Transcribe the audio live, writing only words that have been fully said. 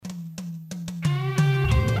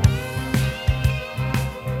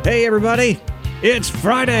Hey, everybody. It's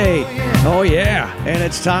Friday. Oh, yeah. And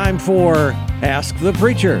it's time for Ask the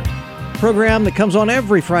Preacher, program that comes on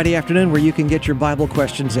every Friday afternoon where you can get your Bible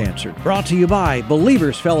questions answered. Brought to you by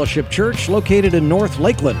Believers Fellowship Church, located in North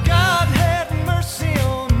Lakeland. God had mercy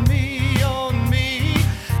on me, on me.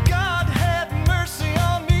 God had mercy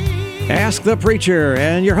on me. Ask the Preacher,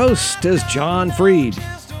 and your host is John Freed.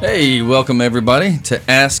 Hey, welcome everybody to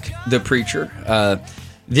Ask the Preacher.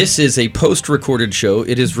 This is a post-recorded show.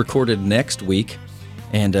 It is recorded next week,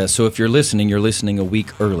 and so if you're listening a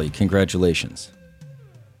week early. Congratulations.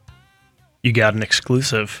 You got an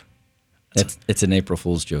exclusive. It's an April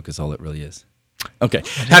Fool's joke is all it really is. Okay,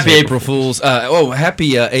 happy April Fool's.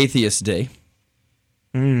 Happy Atheist Day.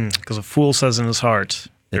 Because a fool says in his heart,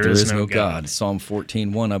 That there is no God. Psalm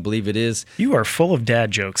 14:1, I believe it is. You are full of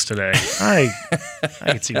dad jokes today. I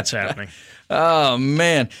can see what's happening. Oh,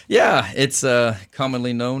 man. Yeah, it's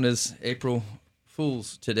commonly known as April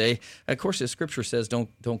Fool's today. Of course, the scripture says don't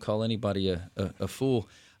call anybody a fool.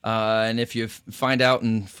 And if you find out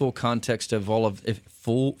in full context of all of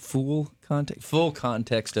full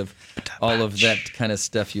context of all of that kind of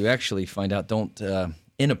stuff, you actually find out don't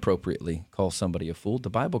inappropriately call somebody a fool. The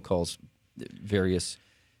Bible calls various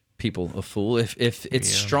people a fool if it's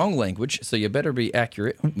strong language, so you better be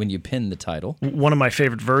accurate when you pin the title. One of my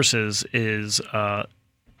favorite verses is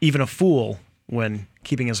even a fool, when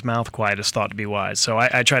keeping his mouth quiet, is thought to be wise. So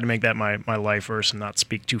I try to make that my life verse and not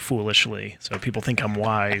speak too foolishly. So people think I'm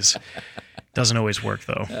wise. Doesn't always work,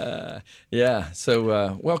 though.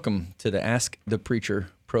 So welcome to the Ask the Preacher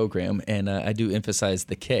program. And I do emphasize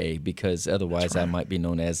the K because otherwise I might be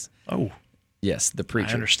known as, the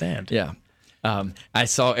Preacher. I understand. Yeah. I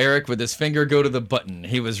saw Eric with his finger go to the button.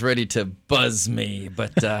 He was ready to buzz me,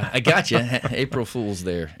 but I got you. April Fool's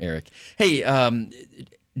there, Eric. Hey,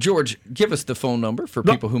 George, give us the phone number for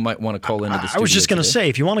people who might want to call into the studio. I was just going to today. say,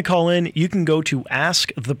 if you want to call in, you can go to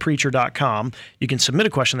askthepreacher.com. You can submit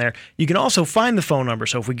a question there. You can also find the phone number.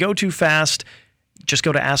 So if we go too fast, just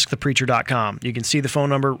go to askthepreacher.com. You can see the phone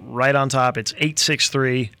number right on top. It's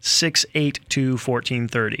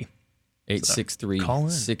 863-682-1430.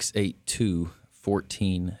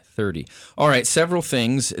 863-682-1430. All right, several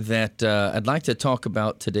things that I'd like to talk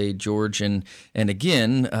about today, George, and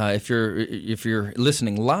again, if you're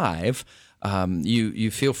listening live,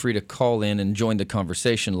 you feel free to call in and join the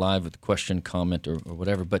conversation live with a question, comment, or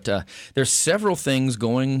whatever. But there's several things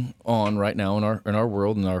going on right now in our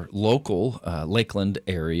world, in our local Lakeland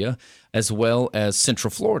area, as well as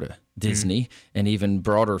Central Florida, Disney, and even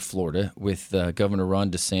broader Florida with Governor Ron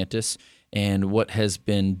DeSantis. And what has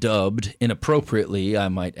been dubbed inappropriately, I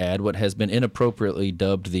might add,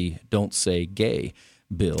 dubbed the Don't Say Gay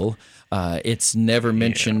bill. It's never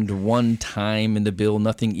mentioned one time in the bill,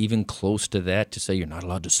 nothing even close to that, to say you're not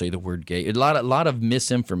allowed to say the word gay. A lot of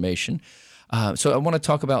misinformation. So I want to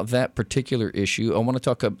talk about that particular issue. I want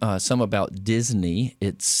to talk some about Disney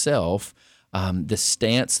itself,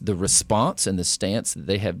 the response and the stance that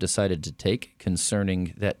they have decided to take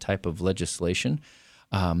concerning that type of legislation.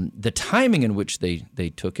 The timing in which they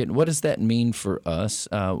took it. What does that mean for us?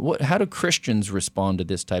 How do Christians respond to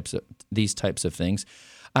these types of things?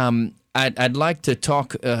 I'd like to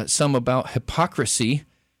talk some about hypocrisy,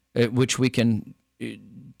 which we can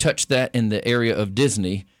touch that in the area of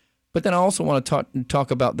Disney. But then I also want to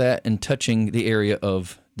talk about that and touching the area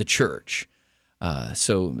of the church.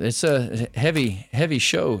 So it's a heavy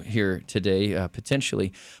show here today,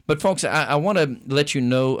 potentially. But folks, I want to let you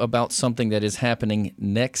know about something that is happening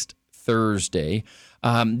next Thursday.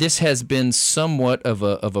 This has been somewhat of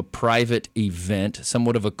a private event,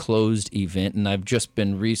 somewhat of a closed event, and I've just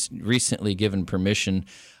been recently given permission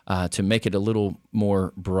to make it a little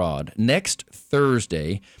more broad. Next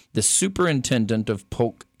Thursday, the superintendent of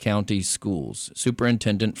Polk County Schools,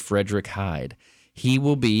 Superintendent Frederick Hyde, he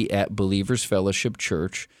will be at Believers Fellowship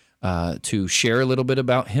Church to share a little bit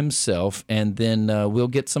about himself, and then we'll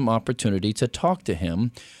get some opportunity to talk to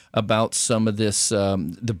him about some of this,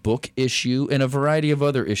 the book issue and a variety of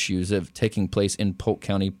other issues that have taken place in Polk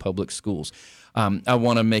County Public Schools. I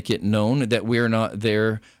want to make it known that we're not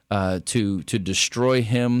there to destroy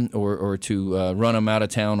him or to run him out of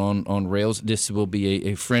town on rails. This will be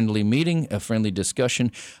a friendly meeting, a friendly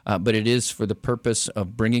discussion, but it is for the purpose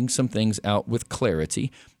of bringing some things out with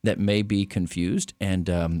clarity that may be confused.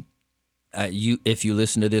 And if you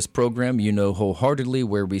listen to this program, you know wholeheartedly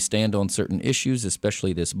where we stand on certain issues,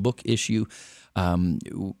 especially this book issue.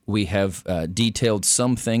 We have detailed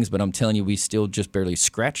some things, but I'm telling you, we still just barely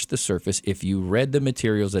scratched the surface. If you read the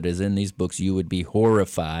materials that is in these books, you would be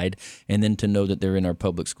horrified, and then to know that they're in our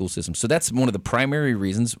public school system. So that's one of the primary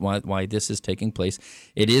reasons why this is taking place.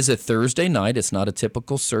 It is a Thursday night. It's not a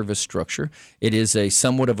typical service structure. It is a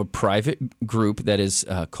somewhat of a private group that is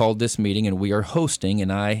called this meeting, and we are hosting,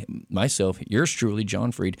 and I, myself, yours truly,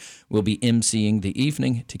 John Freed, will be emceeing the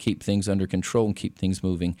evening to keep things under control and keep things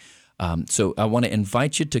moving. So I want to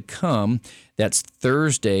invite you to come. That's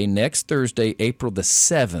Thursday, next Thursday, April the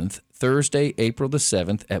 7th, Thursday, April the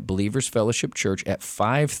 7th at Believers Fellowship Church at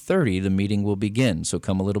 5:30. The meeting will begin. So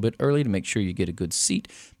come a little bit early to make sure you get a good seat.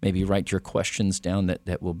 Maybe write your questions down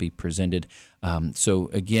that will be presented. So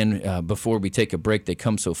again, before we take a break, they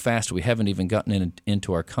come so fast we haven't even gotten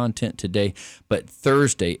into our content today. But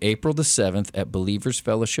Thursday, April the 7th at Believers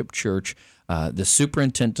Fellowship Church, the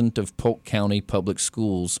superintendent of Polk County Public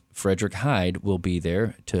Schools, Frederick Hyde, will be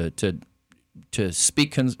there to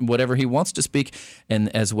speak whatever he wants to speak,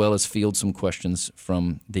 and as well as field some questions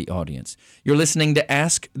from the audience. You're listening to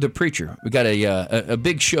Ask the Preacher. We got a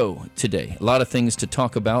big show today. A lot of things to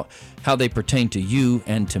talk about, how they pertain to you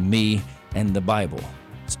and to me and the Bible.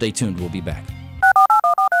 Stay tuned. We'll be back.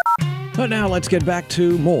 But now let's get back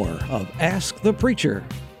to more of Ask the Preacher,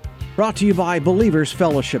 brought to you by Believers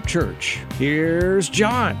Fellowship Church. Here's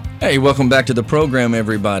John. Hey, welcome back to the program,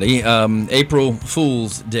 everybody. April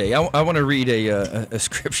Fool's Day. I want to read a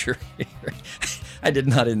scripture here. I did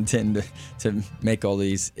not intend to make all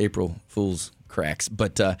these April Fool's cracks,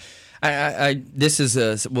 but this is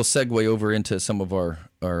we'll segue over into some of our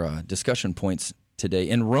discussion points today.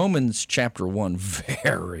 In Romans chapter 1,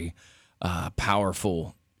 very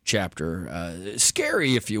powerful chapter,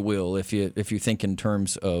 scary, if you will, if you think in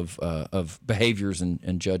terms of behaviors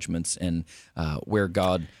and judgments and where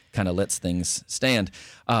God kind of lets things stand.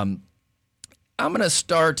 I'm going to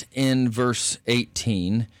start in verse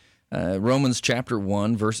 18. Romans chapter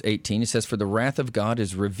 1, verse 18, it says, "For the wrath of God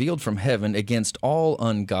is revealed from heaven against all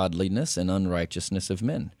ungodliness and unrighteousness of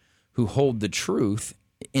men, who hold the truth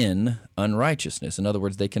in unrighteousness." In other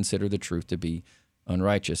words, they consider the truth to be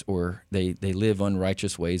unrighteous, or they live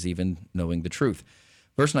unrighteous ways even knowing the truth.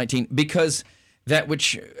 Verse 19, "Because that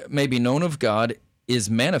which may be known of God is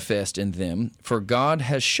manifest in them, for God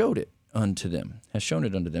has shown it unto them.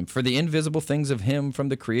 For the invisible things of him from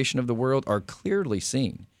the creation of the world are clearly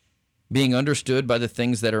seen, being understood by the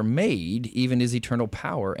things that are made, even his eternal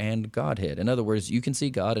power and Godhead." In other words, you can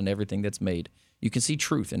see God in everything that's made. You can see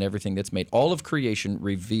truth in everything that's made. All of creation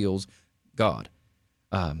reveals God.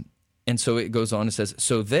 And so it goes on and says,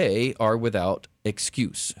 "So they are without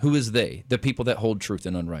excuse." Who is they? The people that hold truth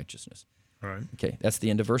in unrighteousness. All right. Okay, that's the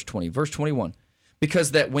end of verse 20. Verse 21,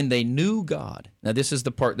 "Because that when they knew God," now this is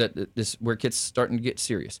the part where it gets starting to get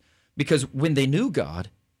serious. "Because when they knew God,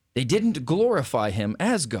 they didn't glorify him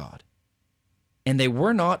as God, and they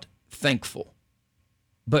were not thankful,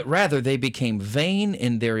 but rather they became vain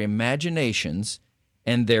in their imaginations,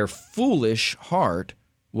 and their foolish heart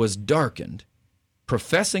was darkened.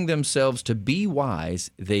 Professing themselves to be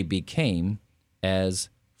wise, they became as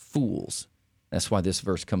fools." That's why this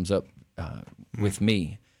verse comes up with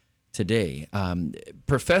me today.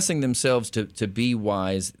 Professing themselves to be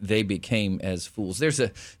wise, they became as fools. There's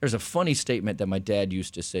a funny statement that my dad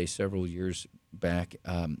used to say several years back,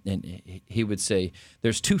 and he would say,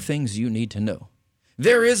 "There's two things you need to know.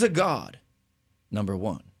 There is a God, number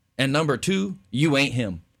one, and number two, you ain't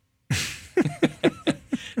him."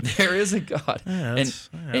 There is a God,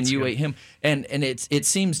 and you ain't him. And it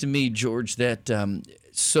seems to me, George, that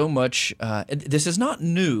so much. This is not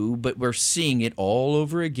new, but we're seeing it all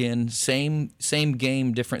over again. Same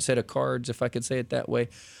game, different set of cards, if I could say it that way.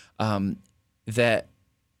 That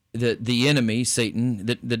the enemy, Satan,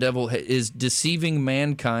 the devil, is deceiving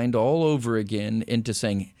mankind all over again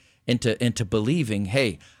into believing,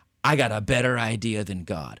 hey, I got a better idea than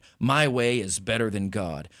God. My way is better than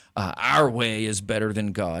God. Our way is better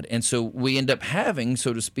than God. And so we end up having,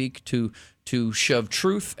 so to speak, to shove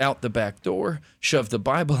truth out the back door, shove the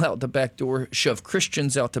Bible out the back door, shove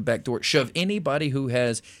Christians out the back door, shove anybody who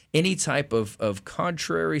has any type of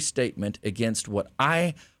contrary statement against what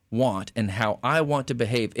I want and how I want to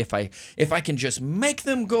behave. If I can just make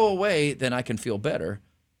them go away, then I can feel better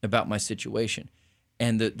about my situation.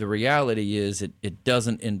 And the reality is it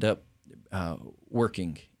doesn't end up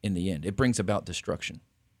working in the end. It brings about destruction.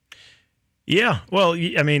 Yeah, well,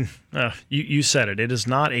 I mean, you said it. It is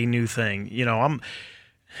not a new thing. You know,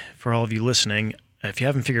 for all of you listening, if you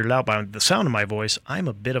haven't figured it out by the sound of my voice, I'm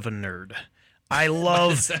a bit of a nerd. I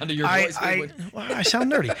love the sound of your voice. I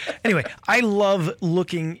sound nerdy. Anyway, I love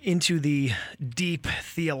looking into the deep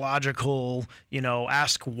theological,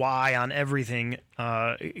 ask why on everything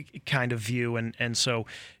kind of view. And so,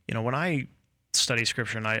 when I study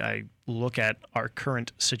scripture and I look at our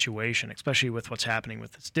current situation, especially with what's happening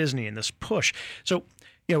with this Disney and this push. So,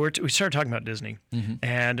 we started talking about Disney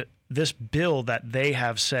and this bill that they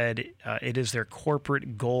have said it is their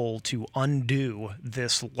corporate goal to undo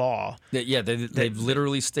this law. They've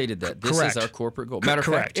literally stated that. This Correct. is our corporate goal. Matter of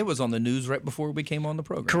Correct. fact, it was on the news right before we came on the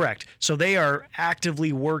program. Correct. So they are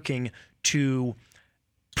actively working to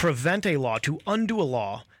prevent a law, to undo a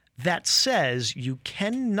law that says you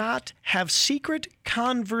cannot have secret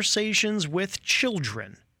conversations with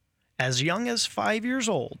children as young as 5 years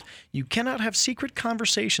old. You cannot have secret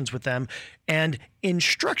conversations with them, and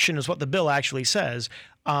instruction is what the bill actually says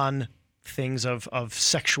on things of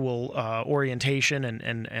sexual orientation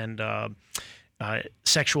and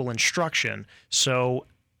sexual instruction. So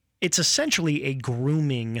it's essentially a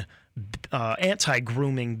grooming,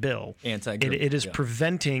 anti-grooming bill. Anti-grooming, It is yeah.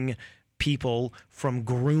 preventing people from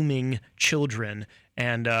grooming children,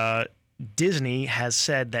 and Disney has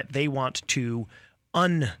said that they want to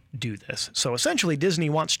undo this. So essentially, Disney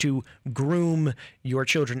wants to groom your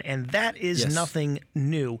children, and that is Yes. nothing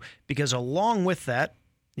new, because along with that,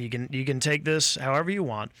 you can take this however you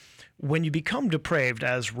want. When you become depraved,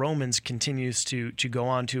 as Romans continues to go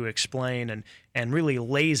on to explain and really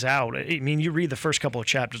lays out, I mean, you read the first couple of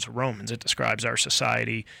chapters of Romans, it describes our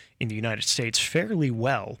society in the United States fairly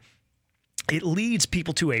well. It leads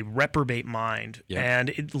people to a reprobate mind, and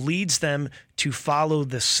it leads them to follow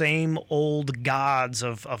the same old gods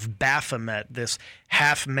of Baphomet, this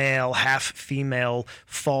half male, half female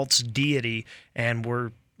false deity, and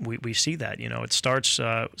we see that. It starts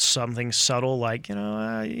something subtle like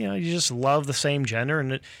you just love the same gender,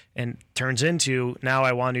 and it turns into, now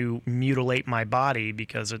I want to mutilate my body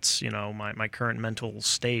because it's my current mental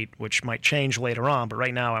state, which might change later on, but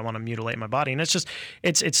right now I want to mutilate my body. And it's just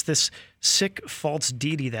it's this sick false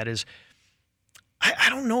deity that is, I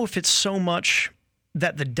don't know if it's so much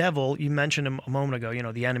that the devil, you mentioned a moment ago,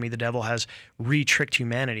 the enemy, the devil, has re-tricked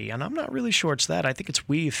humanity, and I'm not really sure it's that. I think it's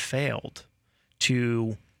we've failed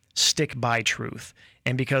to stick by truth.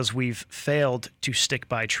 And because we've failed to stick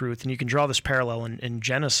by truth, and you can draw this parallel in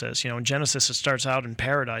Genesis. In Genesis, it starts out in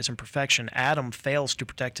paradise and perfection. Adam fails to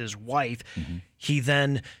protect his wife. Mm-hmm. He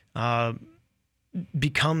then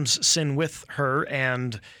becomes sin with her,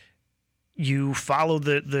 and you follow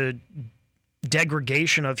the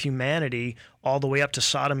degradation of humanity all the way up to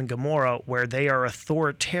Sodom and Gomorrah, where they are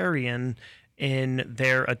authoritarian in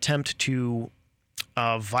their attempt to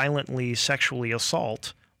violently sexually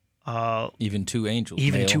assault even two angels.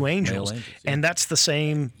 Male angels, yeah. And that's the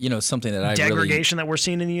same something that degradation that we're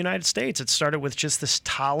seeing in the United States. It started with just this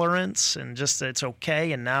tolerance and just it's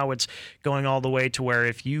okay, and now it's going all the way to where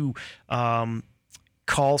if you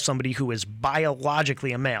call somebody who is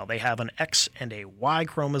biologically a male, they have an X and a Y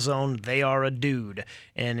chromosome, they are a dude.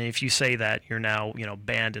 And if you say that, you're now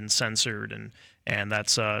banned and censored, and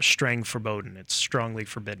that's streng verboten. It's strongly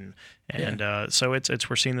forbidden. And so it's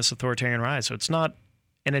we're seeing this authoritarian rise. So it's not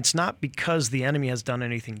because the enemy has done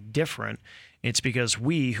anything different. It's because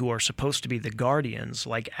we, who are supposed to be the guardians,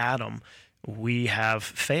 like Adam, we have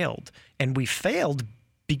failed. And we failed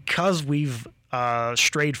because we've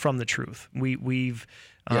strayed from the truth. We've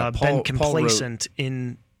been complacent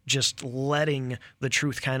in just letting the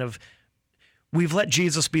truth we've let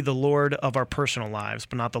Jesus be the Lord of our personal lives,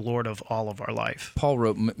 but not the Lord of all of our life. Paul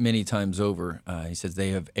wrote many times over, he says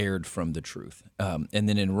they have erred from the truth. And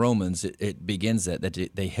then in Romans, it begins that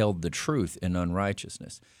they held the truth in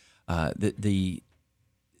unrighteousness. The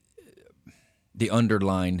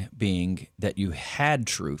underline being that you had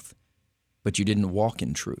truth, but you didn't walk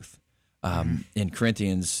in truth. In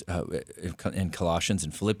Corinthians, in Colossians,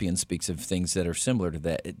 and Philippians speaks of things that are similar to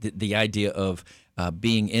that. The idea of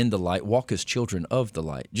being in the light, walk as children of the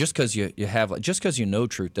light. Just because just because you know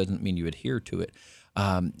truth doesn't mean you adhere to it.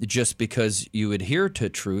 Just because you adhere to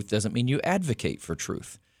truth doesn't mean you advocate for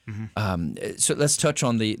truth. Mm-hmm. So let's touch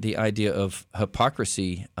on the idea of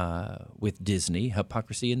hypocrisy with Disney,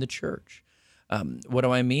 hypocrisy in the church. What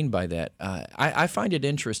do I mean by that? I find it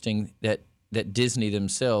interesting that Disney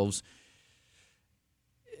themselves,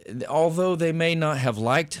 although they may not have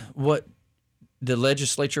liked what the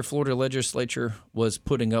Florida legislature was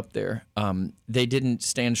putting up there, they didn't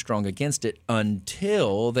stand strong against it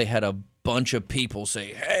until they had a bunch of people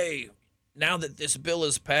say, hey, now that this bill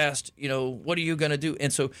is passed, what are you going to do?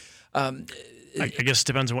 And so I guess it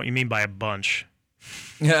depends on what you mean by a bunch.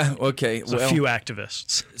 Yeah. Okay. There's a few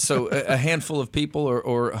activists. So a handful of people,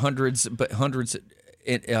 or hundreds, but hundreds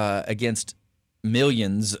against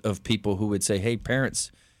millions of people who would say, "Hey,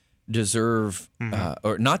 parents deserve,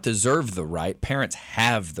 or not deserve the right. Parents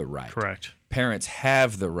have the right. Correct. Parents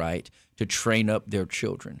have the right to train up their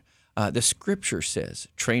children." The Scripture says,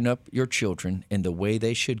 "Train up your children in the way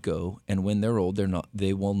they should go, and when they're old,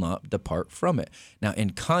 they will not depart from it." Now, in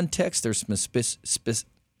context, there's some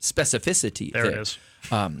specificity There it is.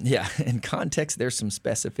 In context, there's some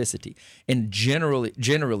specificity. And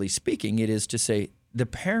generally speaking, it is to say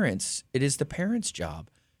it is the parents' job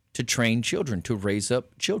to train children, to raise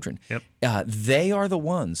up children. Yep. They are the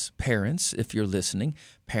ones, parents, if you're listening,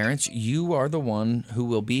 parents, you are the one who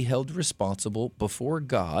will be held responsible before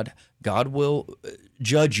God. God will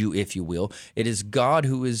judge you, if you will. It is God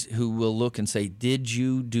who will look and say, did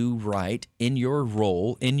you do right in your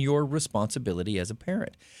role, in your responsibility as a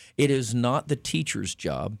parent? It is not the teacher's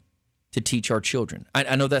job to teach our children.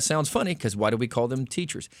 I know that sounds funny, because why do we call them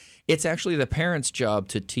teachers? It's actually the parents' job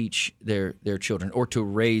to teach their children, or to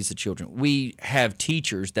raise the children. We have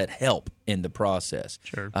teachers that help in the process.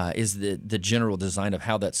 Sure. Is the general design of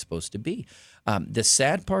how that's supposed to be. The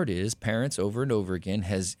sad part is parents over and over again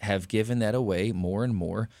have given that away more and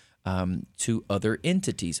more to other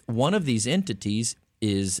entities. One of these entities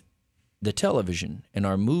is the television and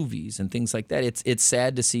our movies and things like that. It's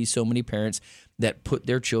sad to see so many parents that put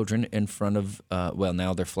their children in front of,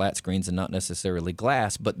 now they're flat screens and not necessarily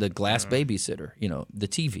glass, but the glass babysitter, the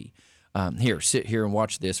TV. Here, sit here and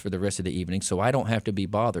watch this for the rest of the evening so I don't have to be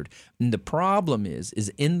bothered. And the problem is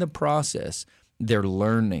in the process, they're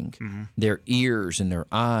learning. Mm-hmm. Their ears and their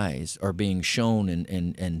eyes are being shown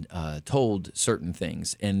and told certain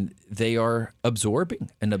things, and they are absorbing.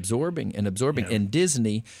 Yeah. And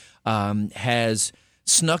Disney has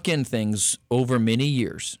snuck in things over many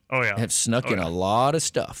years. Oh, yeah. Have snuck in a lot of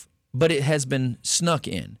stuff, but it has been snuck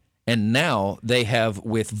in. And now they have,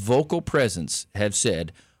 with vocal presence, have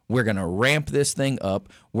said, we're going to ramp this thing up.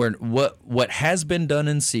 What has been done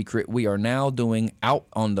in secret, we are now doing out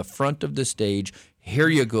on the front of the stage. Here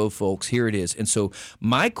you go, folks. Here it is. And so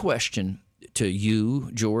my question to you,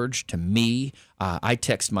 George, to me, I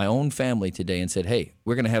text my own family today and said, hey,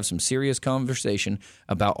 we're going to have some serious conversation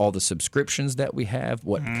about all the subscriptions that we have,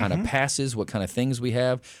 what kind of passes, what kind of things we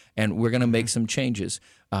have, and we're going to make some changes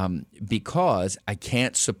because I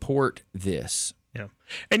can't support this. Yeah.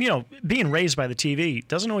 And, being raised by the TV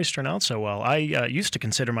doesn't always turn out so well. I used to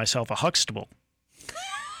consider myself a Huxtable.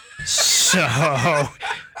 So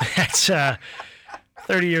that's 30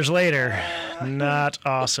 years later. Not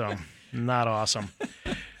awesome. Not awesome.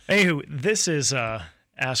 Anywho, this is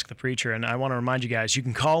Ask the Preacher, and I want to remind you guys, you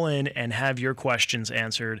can call in and have your questions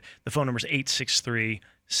answered. The phone number is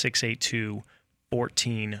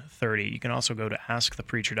 863-682-1430. You can also go to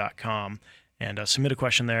askthepreacher.com and submit a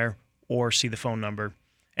question there, or see the phone number.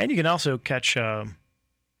 And you can also catch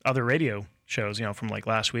other radio shows, from like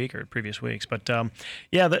last week or previous weeks. But I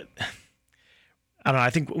don't know. I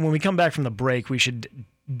think when we come back from the break, we should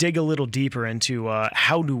dig a little deeper into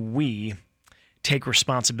how do we take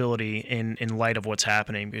responsibility in light of what's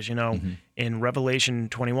happening. Because, in Revelation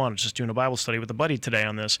 21, I was just doing a Bible study with a buddy today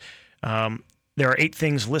on this, there are 8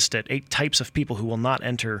 things listed, 8 types of people who will not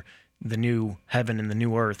enter the new heaven and the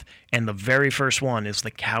new earth, and the very first one is the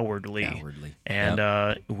cowardly.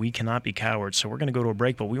 And we cannot be cowards, so we're going to go to a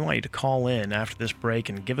break, but we want you to call in after this break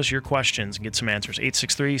and give us your questions and get some answers.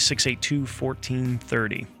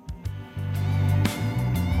 863-682-1430.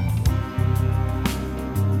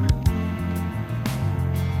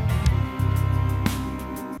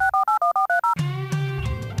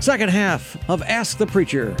 Second half of Ask the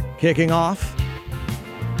Preacher kicking off.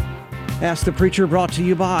 Ask the Preacher brought to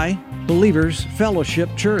you by Believers Fellowship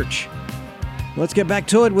Church. Let's get back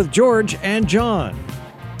to it with George and John.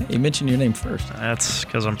 You mentioned your name first. That's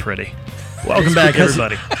because I'm pretty. Welcome back,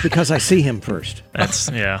 everybody. Because I see him first.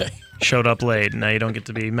 Showed up late. Now you don't get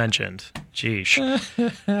to be mentioned. Jeesh.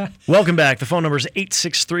 Welcome back. The phone number is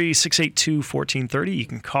 863-682-1430. You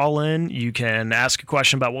can call in. You can ask a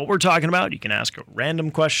question about what we're talking about. You can ask a random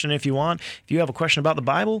question if you want. If you have a question about the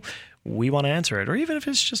Bible, we want to answer it. Or even if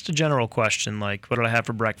it's just a general question like, what did I have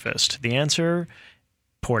for breakfast? The answer,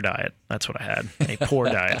 poor diet. That's what I had. A poor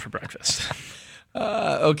diet for breakfast.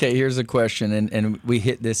 Okay, here's a question, and we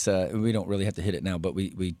hit this. We don't really have to hit it now, but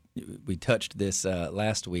we touched this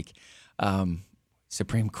last week.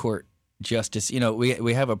 Supreme Court Justice.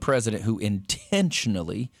 We have a president who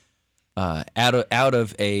intentionally, out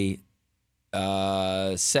of a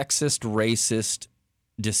sexist, racist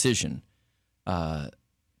decision,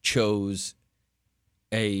 chose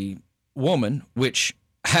a woman, which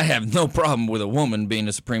I have no problem with a woman being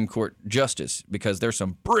a Supreme Court justice because there's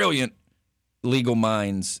some brilliant legal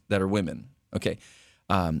minds that are women. Okay,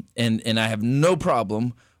 and I have no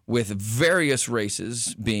problem with various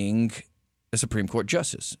races being a Supreme Court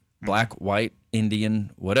justice. Black, white,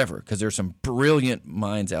 Indian, whatever, because there's some brilliant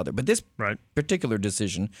minds out there. But this particular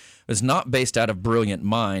decision was not based out of brilliant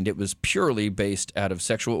mind. It was purely based out of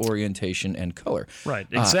sexual orientation and color. Right.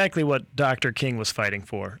 Exactly what Dr. King was fighting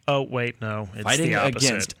for. Oh, wait, no. It's fighting the opposite.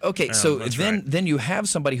 Against. Okay, so then you have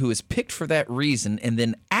somebody who is picked for that reason and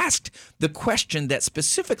then asked the question that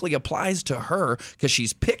specifically applies to her because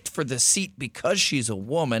she's picked for the seat because she's a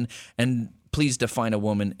woman, and please define a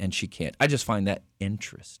woman, and she can't. I just find that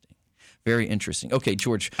interesting. Very interesting. Okay,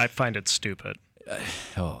 George. I find it stupid.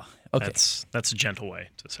 Okay. That's a gentle way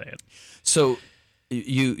to say it. So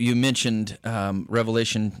you mentioned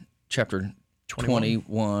Revelation chapter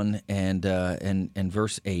 21 and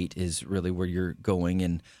verse 8 is really where you're going,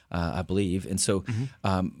 and I believe. And so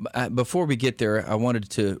before we get there, I wanted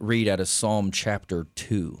to read out of Psalm chapter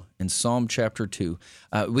 2. In Psalm chapter 2,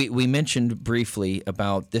 we mentioned briefly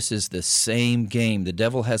about this is the same game the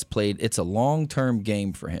devil has played. It's a long-term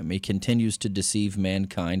game for him. He continues to deceive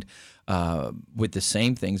mankind with the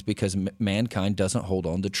same things because mankind doesn't hold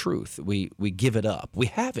on to truth. We give it up. We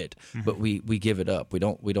have it, but we give it up. We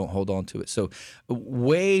don't hold on to it. So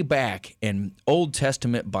way back in Old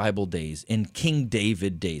Testament Bible days, in King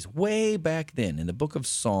David days, way back then, in the book of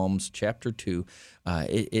Psalms chapter 2,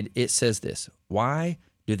 it says this: "Why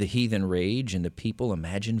do the heathen rage and the people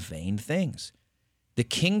imagine vain things? The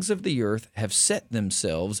kings of the earth have set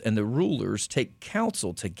themselves, and the rulers take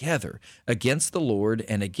counsel together against the Lord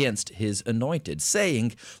and against his anointed,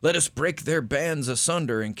 saying, 'Let us break their bands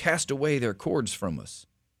asunder and cast away their cords from us.'"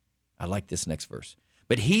 I like this next verse.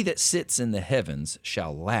 "But he that sits in the heavens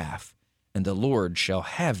shall laugh, and the Lord shall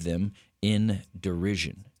have them in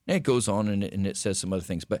derision." And it goes on and it says some other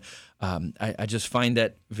things, but I just find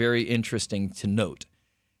that very interesting to note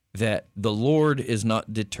that the Lord is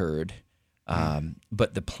not deterred,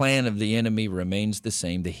 but the plan of the enemy remains the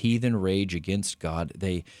same. The heathen rage against God.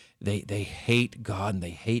 They hate God and they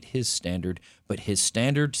hate his standard, but his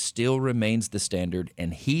standard still remains the standard,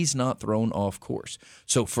 and he's not thrown off course.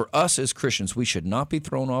 So for us as Christians, we should not be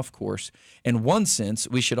thrown off course. In one sense,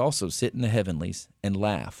 we should also sit in the heavenlies and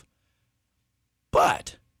laugh.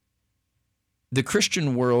 But the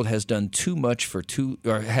Christian world has done too much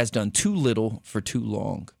has done too little for too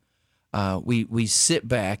long. We sit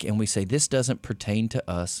back and we say, this doesn't pertain to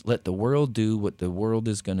us. Let the world do what the world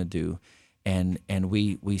is going to do, and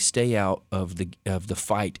we stay out of the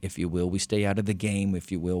fight, if you will. We stay out of the game,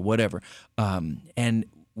 if you will, whatever. And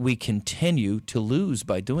we continue to lose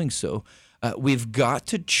by doing so. We've got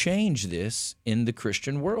to change this in the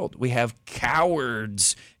Christian world. We have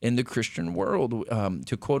cowards in the Christian world.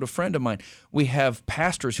 To quote a friend of mine, we have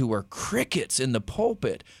pastors who are crickets in the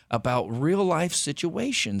pulpit about real life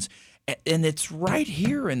situations. And it's right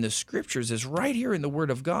here in the scriptures, it's right here in the Word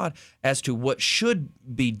of God as to what should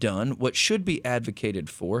be done, what should be advocated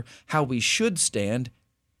for, how we should stand,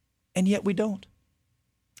 and yet we don't.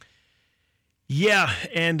 Yeah,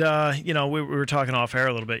 and we were talking off air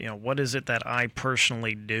a little bit. What is it that I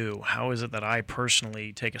personally do? How is it that I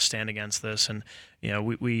personally take a stand against this? And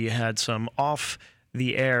we had some off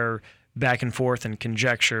the air back and forth and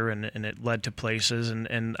conjecture, and it led to places.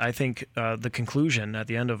 And I think the conclusion at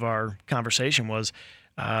the end of our conversation was,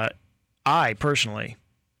 I personally,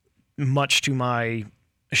 much to my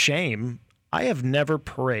shame, I have never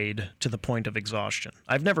prayed to the point of exhaustion.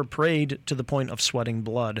 I've never prayed to the point of sweating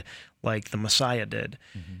blood like the Messiah did.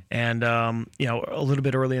 Mm-hmm. And, a little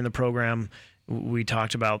bit early in the program, we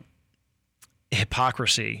talked about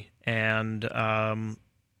hypocrisy. And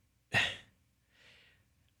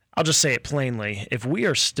I'll just say it plainly. If we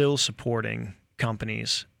are still supporting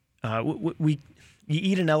companies, you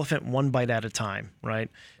eat an elephant one bite at a time, right?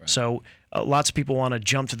 So lots of people want to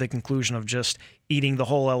jump to the conclusion of just eating the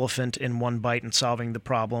whole elephant in one bite and solving the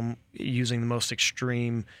problem using the most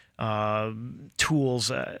extreme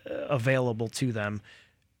tools available to them.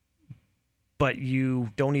 But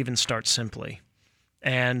you don't even start simply.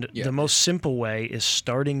 And the most simple way is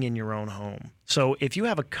starting in your own home. So if you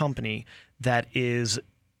have a company that is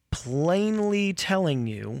plainly telling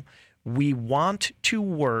you, we want to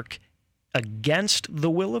work against the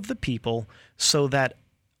will of the people so that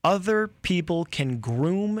other people can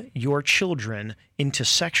groom your children into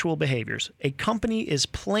sexual behaviors. A company is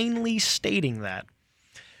plainly stating that.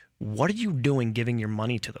 What are you doing giving your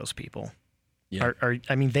money to those people? Yeah.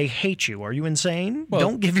 They hate you. Are you insane? Well,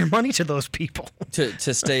 don't give your money to those people.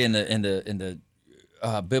 to stay in the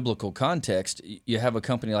biblical context, you have a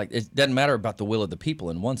company like it doesn't matter about the will of the people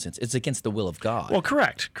in one sense; it's against the will of God. Well,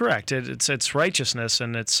 correct. It's righteousness,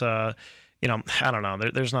 and it's I don't know.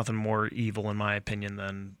 There's nothing more evil in my opinion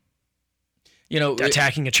than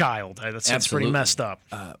attacking a child. That's pretty messed up.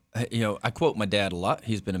 I quote my dad a lot.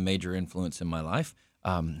 He's been a major influence in my life.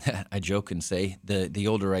 I joke and say the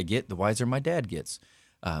older I get, the wiser my dad gets.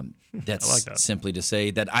 That's I like that. Simply to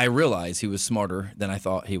say that I realize he was smarter than I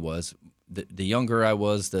thought he was. The younger I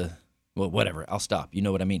was, whatever. I'll stop. You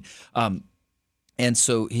know what I mean. And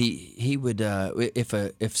so he would if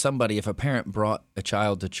a parent brought a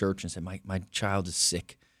child to church and said my child is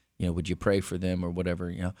sick, would you pray for them or whatever,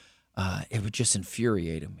 it would just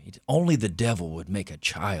infuriate him. Only the devil would make a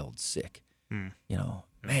child sick. Man,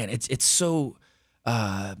 it's so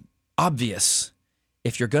obvious.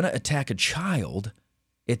 If you're going to attack a child,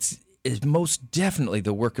 it's most definitely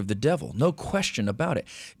the work of the devil. No question about it.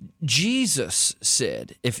 Jesus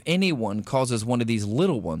said, if anyone causes one of these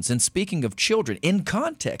little ones, and speaking of children, in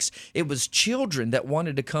context, it was children that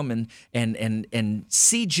wanted to come and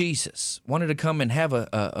see Jesus, wanted to come and have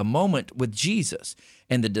a moment with Jesus.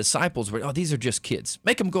 And the disciples were, these are just kids.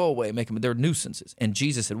 Make them go away. They're nuisances. And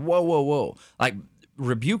Jesus said, whoa. Like,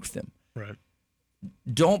 rebuke them. Right.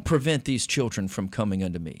 Don't prevent these children from coming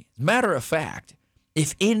unto me. Matter of fact,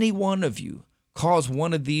 if any one of you cause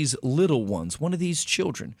one of these little ones, one of these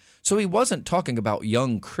children. So he wasn't talking about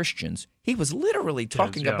young Christians. He was literally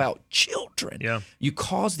talking about children. Yeah. You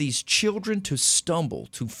cause these children to stumble,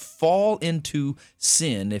 to fall into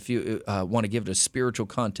sin, if you want to give it a spiritual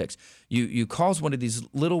context. You cause one of these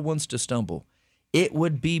little ones to stumble. It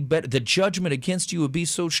would be better. The judgment against you would be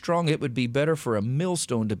so strong, it would be better for a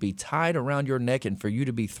millstone to be tied around your neck and for you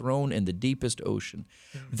to be thrown in the deepest ocean.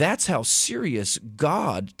 Yeah. That's how serious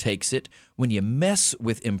God takes it when you mess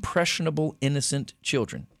with impressionable, innocent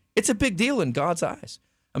children. It's a big deal in God's eyes.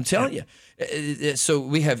 I'm telling you. So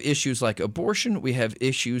we have issues like abortion. We have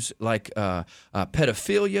issues like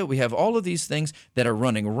pedophilia. We have all of these things that are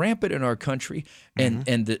running rampant in our country, and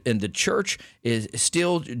the church is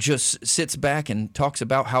still just sits back and talks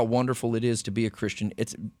about how wonderful it is to be a Christian.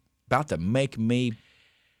 It's about to make me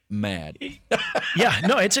mad.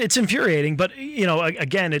 It's infuriating. But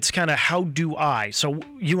again, it's kind of how do I? So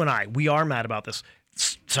you and I, we are mad about this.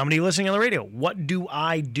 Somebody listening on the radio, what do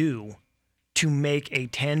I do to make a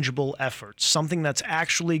tangible effort, something that's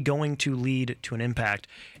actually going to lead to an impact?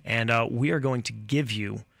 And we are going to give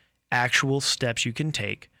you actual steps you can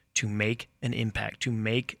take to make an impact, to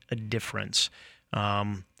make a difference.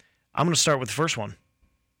 I'm going to start with the first one.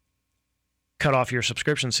 Cut off your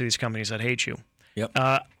subscriptions to these companies that hate you. Yep.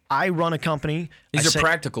 I run a company. These are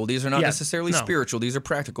practical. These are not necessarily spiritual. These are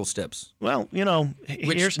practical steps. Well,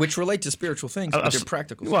 which relate to spiritual things, but they're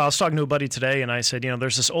practical. Well, I was talking to a buddy today, and I said,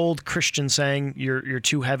 there's this old Christian saying, "You're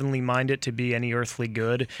too heavenly minded to be any earthly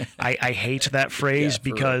good." I hate that phrase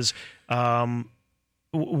because,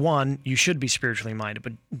 one, you should be spiritually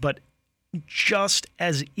minded, but just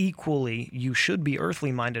as equally, you should be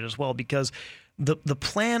earthly minded as well, because the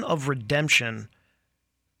plan of redemption,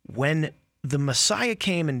 when the Messiah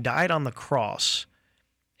came and died on the cross,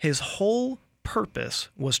 his whole purpose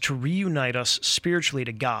was to reunite us spiritually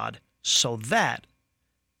to God so that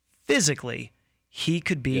physically he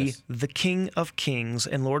could be the King of Kings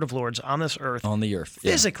and Lord of Lords on this earth. On the earth.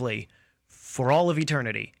 Physically for all of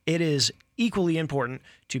eternity. It is equally important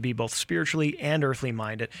to be both spiritually and earthly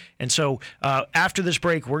minded. And so after this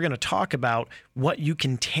break, we're going to talk about what you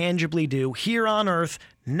can tangibly do here on earth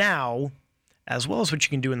now, as well as what you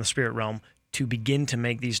can do in the spirit realm to begin to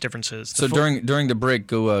make these differences. So during the break,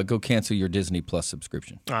 go cancel your Disney Plus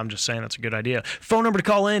subscription. I'm just saying that's a good idea. Phone number to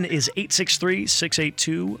call in is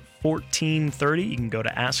 863-682-1430. You can go to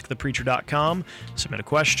askthepreacher.com, submit a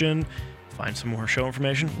question, find some more show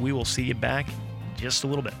information. We will see you back in just a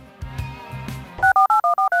little bit.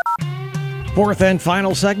 Fourth and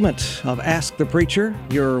final segment of Ask the Preacher,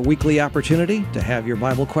 your weekly opportunity to have your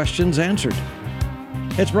Bible questions answered.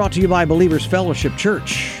 It's brought to you by Believers Fellowship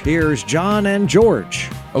Church. Here's John and George.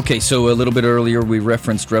 Okay, so a little bit earlier we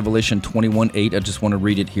referenced Revelation 21:8. I just want to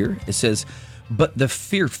read it here. It says, "But the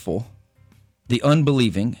fearful, the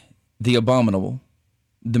unbelieving, the abominable,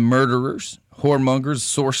 the murderers, whoremongers,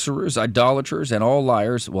 sorcerers, idolaters, and all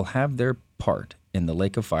liars will have their part in the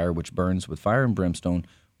lake of fire which burns with fire and brimstone,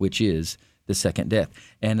 which is the second death."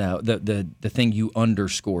 And the thing you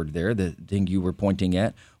underscored there, the thing you were pointing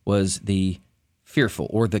at, was the fearful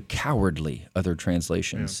or the cowardly, other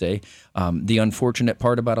translations say. The unfortunate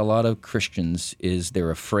part about a lot of Christians is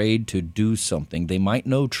they're afraid to do something. They might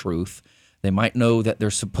know truth. They might know that they're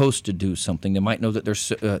supposed to do something. They might know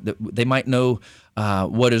that they might know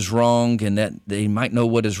what is wrong, and that they might know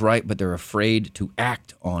what is right, but they're afraid to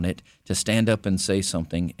act on it, to stand up and say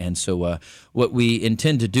something. And so what we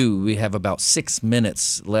intend to do, we have about 6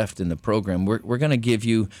 minutes left in the program. We're going to give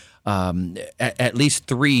you at least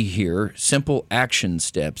 3 here, simple action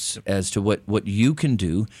steps as to what you can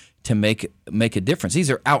do to make a difference. These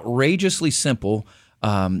are outrageously simple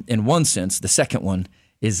in one sense. The second one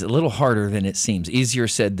is a little harder than it seems. Easier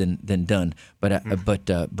said than done, but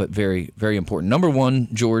very, very important. Number 1,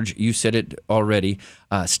 George, you said it already.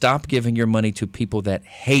 Stop giving your money to people that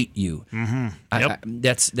hate you. Yep.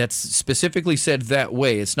 That's specifically said that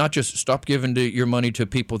way. It's not just stop giving your money to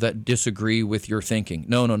people that disagree with your thinking.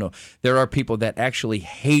 No. There are people that actually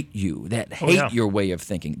hate you, that hate your way of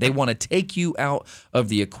thinking. They want to take you out of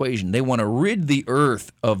the equation. They want to rid the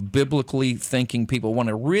earth of biblically thinking people, want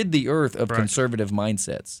to rid the earth of conservative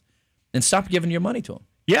mindsets. And stop giving your money to them.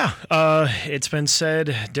 Yeah, it's been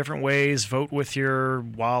said different ways. Vote with your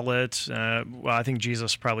wallet. Well, I think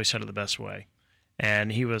Jesus probably said it the best way.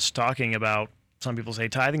 And he was talking about, some people say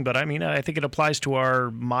tithing, but I mean, I think it applies to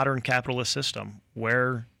our modern capitalist system.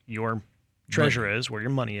 Where your treasure is, where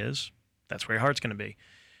your money is, that's where your heart's going to be.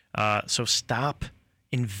 So stop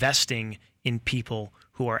investing in people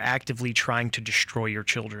who are actively trying to destroy your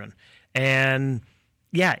children. And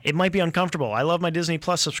yeah, it might be uncomfortable. I love my Disney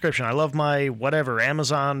Plus subscription. I love my whatever,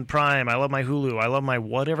 Amazon Prime. I love my Hulu. I love my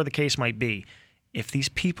whatever the case might be. If these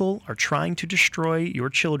people are trying to destroy your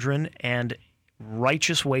children and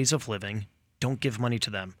righteous ways of living, don't give money to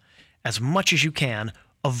them. As much as you can,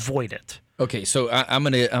 avoid it. Okay, so I'm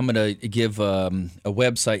gonna give a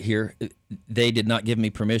website here. They did not give me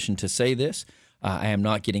permission to say this. I am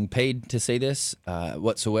not getting paid to say this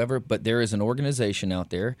whatsoever, but there is an organization out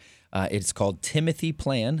there. It's called Timothy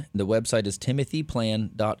Plan. The website is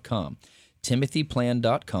timothyplan.com.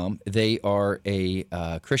 timothyplan.com. They are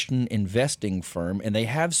a Christian investing firm, and they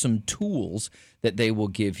have some tools that they will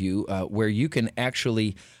give you where you can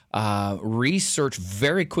actually research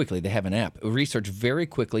very quickly. They have an app. Research very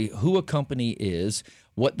quickly who a company is,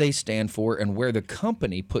 what they stand for, and where the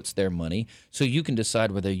company puts their money, so you can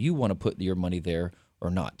decide whether you want to put your money there or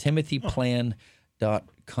not.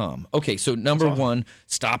 timothyplan.com. Okay, so number 1,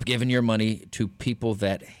 stop giving your money to people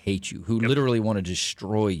that hate you, who literally want to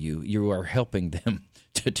destroy you. You are helping them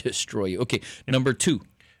to destroy you. Okay, number 2.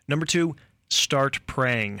 Number 2, start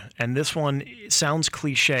praying. And this one sounds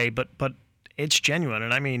cliche, but it's genuine.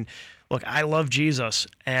 And I mean, look, I love Jesus,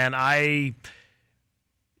 and I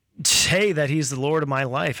say that he's the Lord of my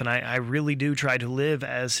life, and I really do try to live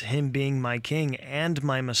as him being my king and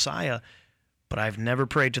my Messiah, but I've never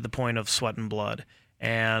prayed to the point of sweat and blood.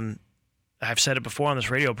 And I've said it before on this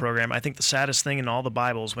radio program, I think the saddest thing in all the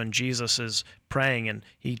Bible is when Jesus is praying and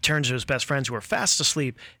he turns to his best friends who are fast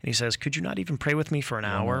asleep and he says, "Could you not even pray with me for an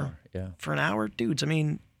hour?" Yeah. For an hour? Dudes, I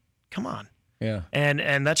mean, come on. Yeah.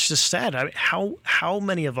 And that's just sad. I mean, how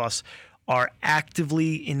many of us are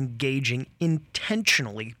actively engaging,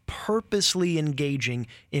 intentionally, purposely engaging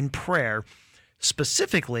in prayer,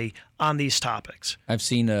 specifically on these topics? I've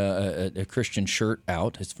seen a Christian shirt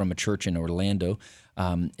out. It's from a church in Orlando.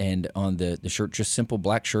 And on the shirt, just simple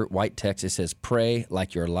black shirt, white text, it says, "Pray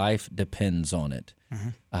like your life depends on it."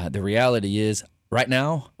 The reality is, right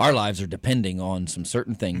now, our lives are depending on some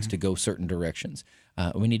certain things to go certain directions.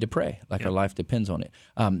 We need to pray like our life depends on it.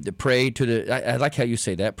 Pray to I like how you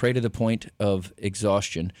say that. Pray to the point of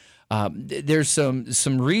exhaustion. There's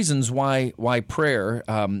some reasons why prayer.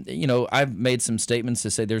 I've made some statements to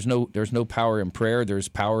say there's no power in prayer. There's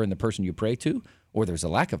power in the person you pray to, or there's a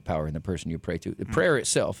lack of power in the person you pray to. The prayer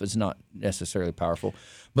itself is not necessarily powerful,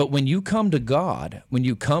 but when you come to God, when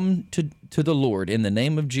you come to the Lord in the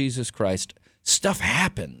name of Jesus Christ, stuff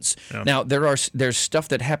happens. Yeah. Now there's stuff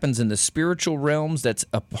that happens in the spiritual realms that's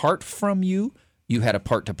apart from you. You had a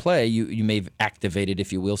part to play. You may have activated,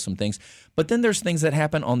 if you will, some things. But then there's things that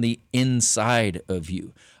happen on the inside of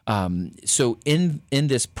you. So in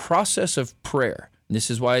this process of prayer, this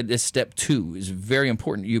is why this step 2 is very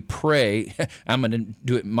important. You pray. I'm going to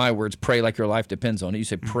do it in my words. Pray like your life depends on it. You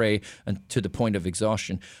say pray to the point of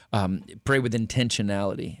exhaustion. Pray with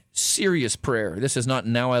intentionality. Serious prayer. This is not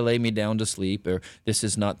 "now I lay me down to sleep," or this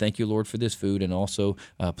is not "thank you, Lord, for this food, and also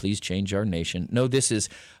please change our nation." No, this is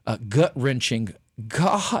gut-wrenching.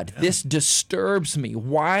 God, this disturbs me.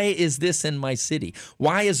 Why is this in my city?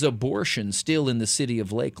 Why is abortion still in the city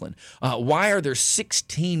of Lakeland? Why are there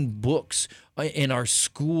 16 books in our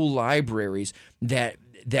school libraries that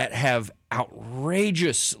have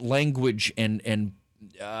outrageous language and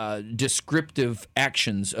descriptive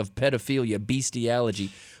actions of pedophilia,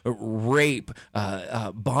 bestiality, rape,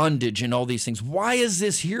 bondage, and all these things. Why is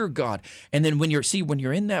this here, God? And then when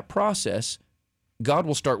you're in that process, God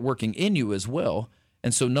will start working in you as well.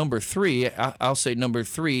 And so number three, I'll say number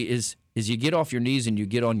three is you get off your knees and you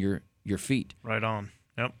get on your feet. Right on.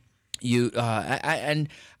 Yep. And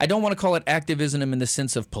I don't want to call it activism in the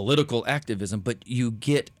sense of political activism, but you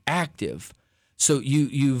get active. So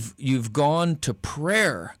you've gone to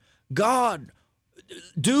prayer. God,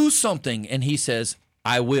 do something, and He says,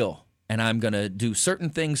 I will, and I'm going to do certain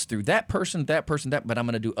things through that person, but I'm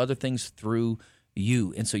going to do other things through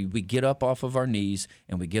you. And so we get up off of our knees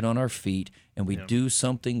and we get on our feet and we do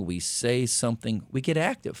something, we say something, we get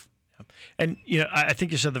active. And I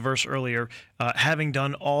think you said the verse earlier, having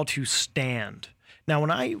done all to stand. Now, when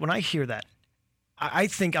I hear that, I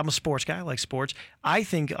think, I'm a sports guy, I like sports. I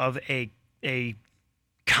think of a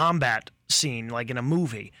combat scene like in a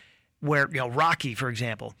movie where Rocky, for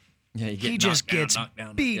example, he just gets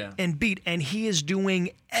beat and beat, and he is doing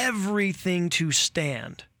everything to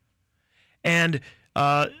stand. And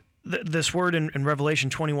this word in Revelation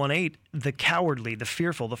 21:8, the cowardly, the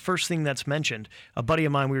fearful, the first thing that's mentioned. A buddy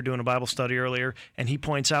of mine, we were doing a Bible study earlier, and he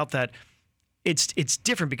points out that it's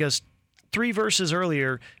different because 3 verses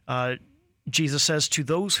earlier, Jesus says, to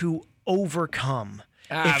those who overcome.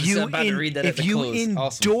 If you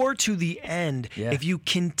endure to the end, if you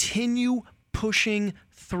continue pushing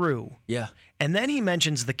through. Yeah. And then he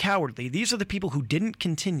mentions the cowardly. These are the people who didn't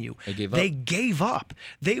continue. They gave up.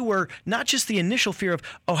 They were not just the initial fear of,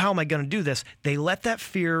 oh, how am I going to do this? They let that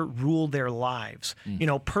fear rule their lives.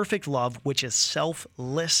 Perfect love, which is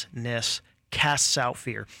selflessness, casts out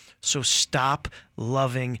fear. So stop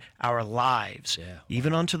loving our lives,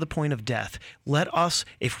 even unto the point of death. Let us,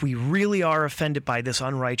 if we really are offended by this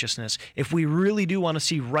unrighteousness, if we really do want to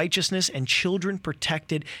see righteousness and children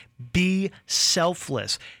protected, be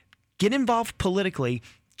selfless. Get involved politically.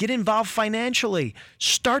 Get involved financially.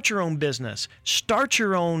 Start your own business. Start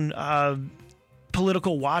your own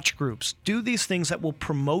political watch groups. Do these things that will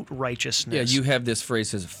promote righteousness. Yeah, you have this phrase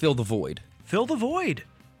says, fill the void. Fill the void.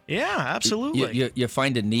 Yeah, absolutely. You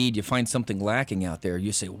find a need, you find something lacking out there.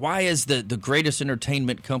 You say, why is the greatest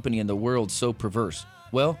entertainment company in the world so perverse?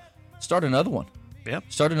 Well, start another one. Yep.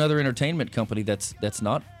 Start another entertainment company that's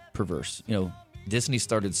not perverse. Disney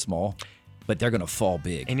started small, but they're going to fall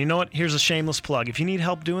big. And you know what? Here's a shameless plug. If you need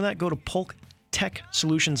help doing that, go to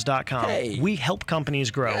polktechsolutions.com. Hey. We help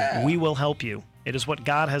companies grow. Yeah. We will help you. It is what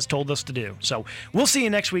God has told us to do. So we'll see you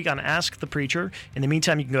next week on Ask the Preacher. In the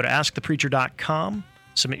meantime, you can go to askthepreacher.com.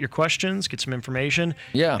 Submit your questions, get some information.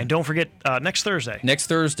 Yeah. And don't forget, next Thursday. Next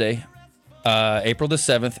Thursday, April the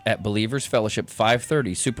 7th at Believers Fellowship,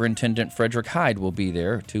 5:30. Superintendent Frederick Hyde will be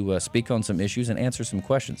there to speak on some issues and answer some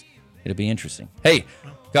questions. It'll be interesting. Hey,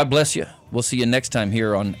 God bless you. We'll see you next time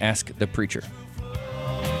here on Ask the Preacher.